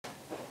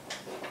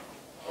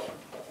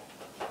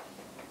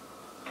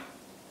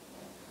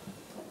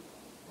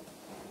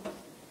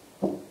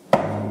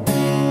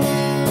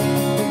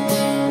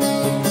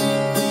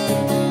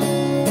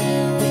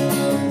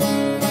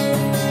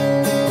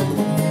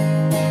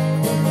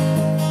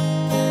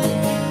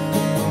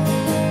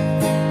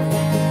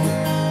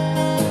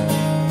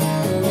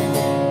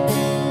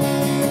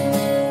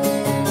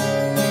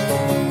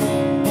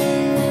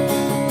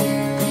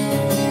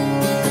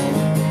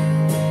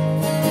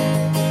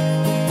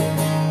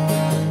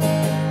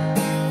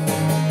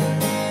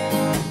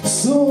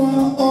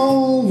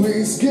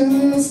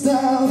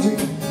nostalgic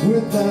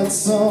with that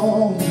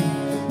song.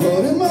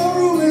 But in my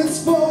room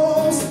it's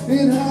false,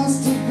 it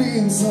has to be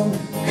in some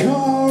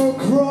car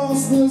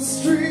across the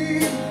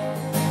street.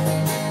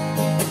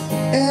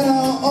 And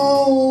I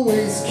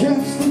always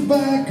catch the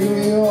back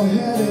of your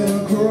head in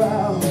a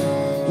crowd.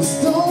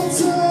 Just don't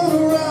turn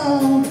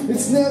around,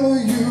 it's never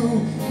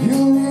you.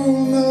 You'll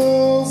ruin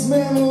those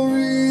memories.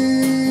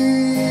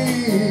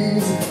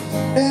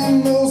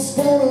 And those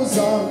photos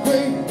are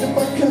great if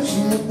I catch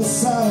them at the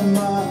side of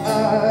my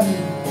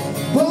eye.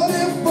 But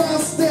if I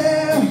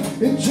stare,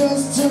 it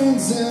just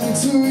turns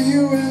into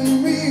you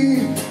and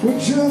me. We're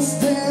just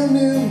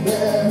standing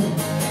there,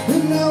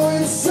 and now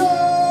it's over.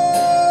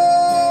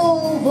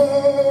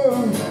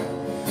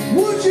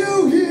 Would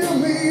you hear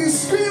me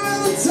scream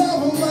at the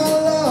top of my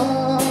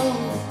lungs?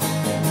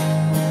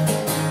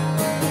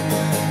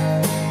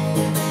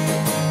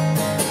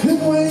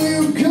 And when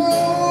you go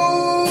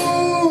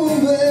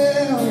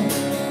there,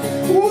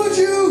 would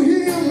you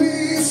hear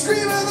me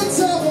scream at the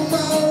top of my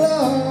lungs?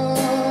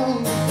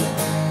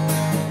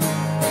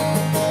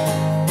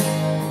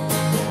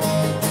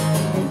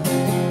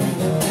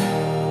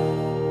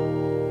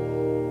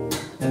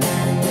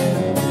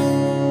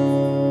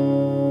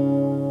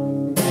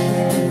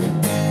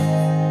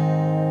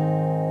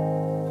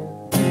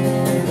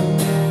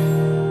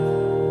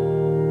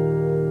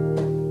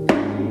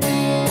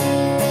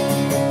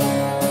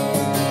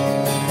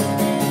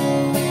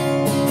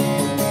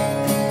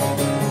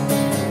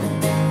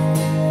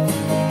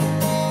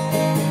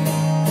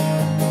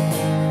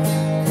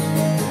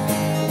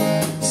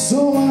 So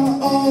I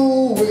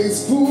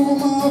always fool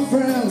my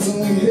friends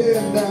and we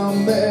head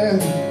down there.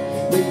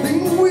 They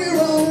think we're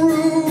all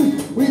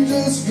rude, we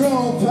just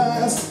drove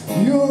past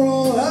your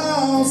old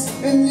house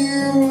and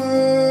you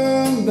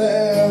weren't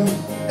there.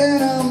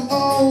 And I'm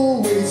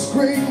always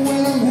great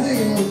when I'm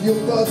hanging with your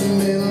buds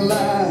and they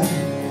lie.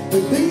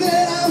 They think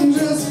that I'm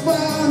just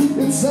fine,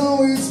 it's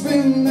always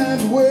been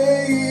that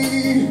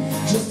way.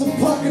 Just a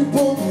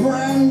pocketbook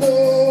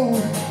Brando,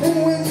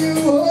 and when you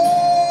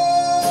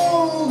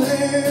hold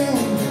him,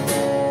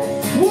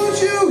 would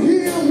you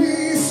hear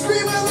me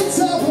scream at the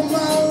top of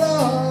my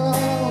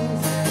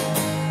lungs?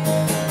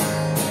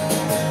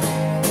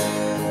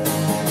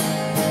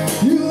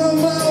 You love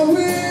my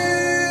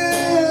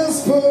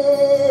whisper,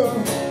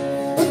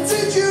 but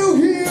did you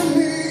hear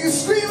me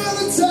scream at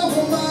the top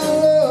of my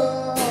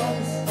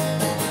lungs?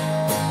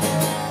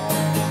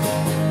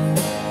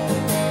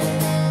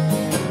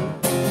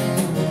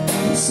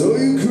 So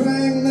you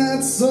crank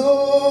that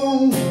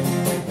song,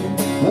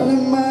 and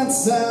it might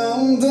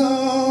sound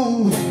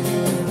dumb.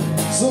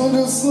 So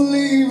just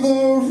leave the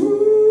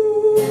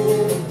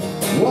room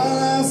while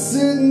I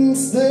sit and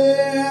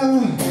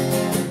stare.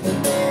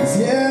 'Cause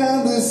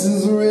yeah, this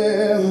is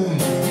rare.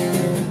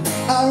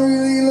 I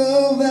really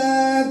love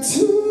that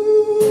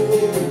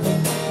tune.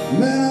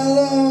 Man, I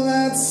love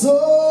that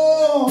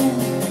song.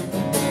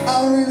 I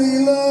really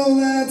love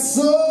that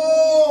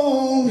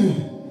song.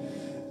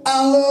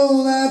 I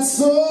love that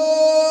song.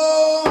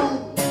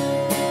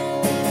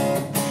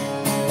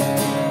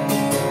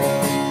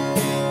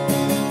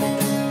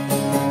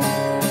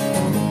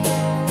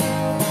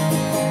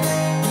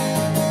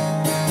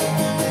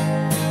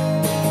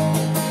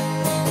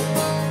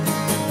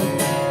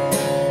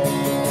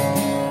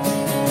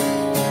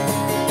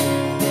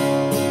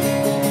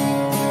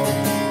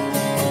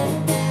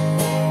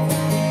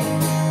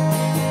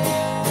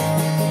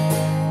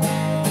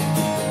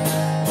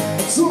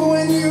 So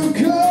when you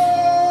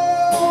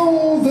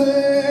go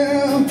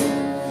there,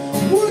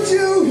 would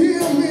you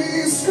hear me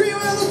scream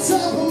at the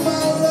top of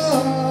my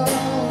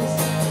lungs?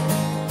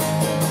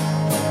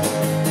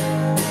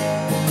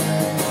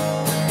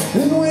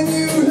 And when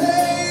you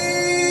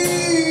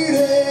hate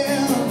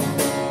it,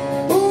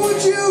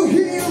 would you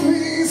hear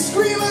me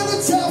scream at the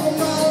top of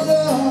my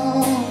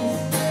lungs?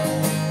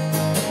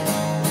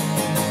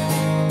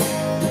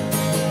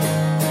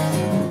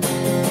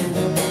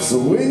 So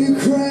when you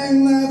crank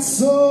that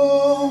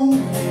song,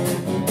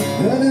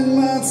 and it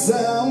might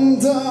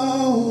sound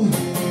dumb,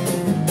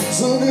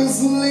 so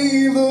just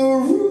leave the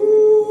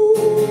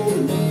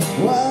room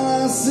while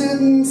I sit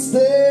and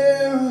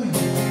stare.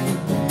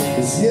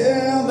 'Cause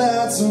yeah,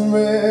 that's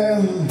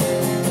rare.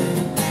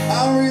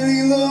 I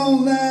really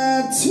love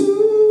that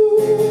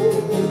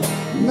tune.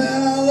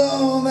 Man, I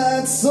love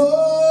that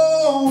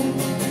song.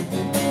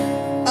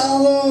 I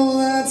love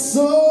that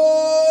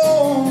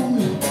song.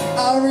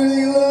 I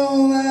really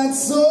love that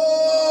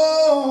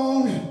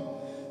song.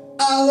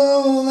 I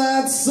love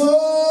that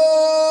song.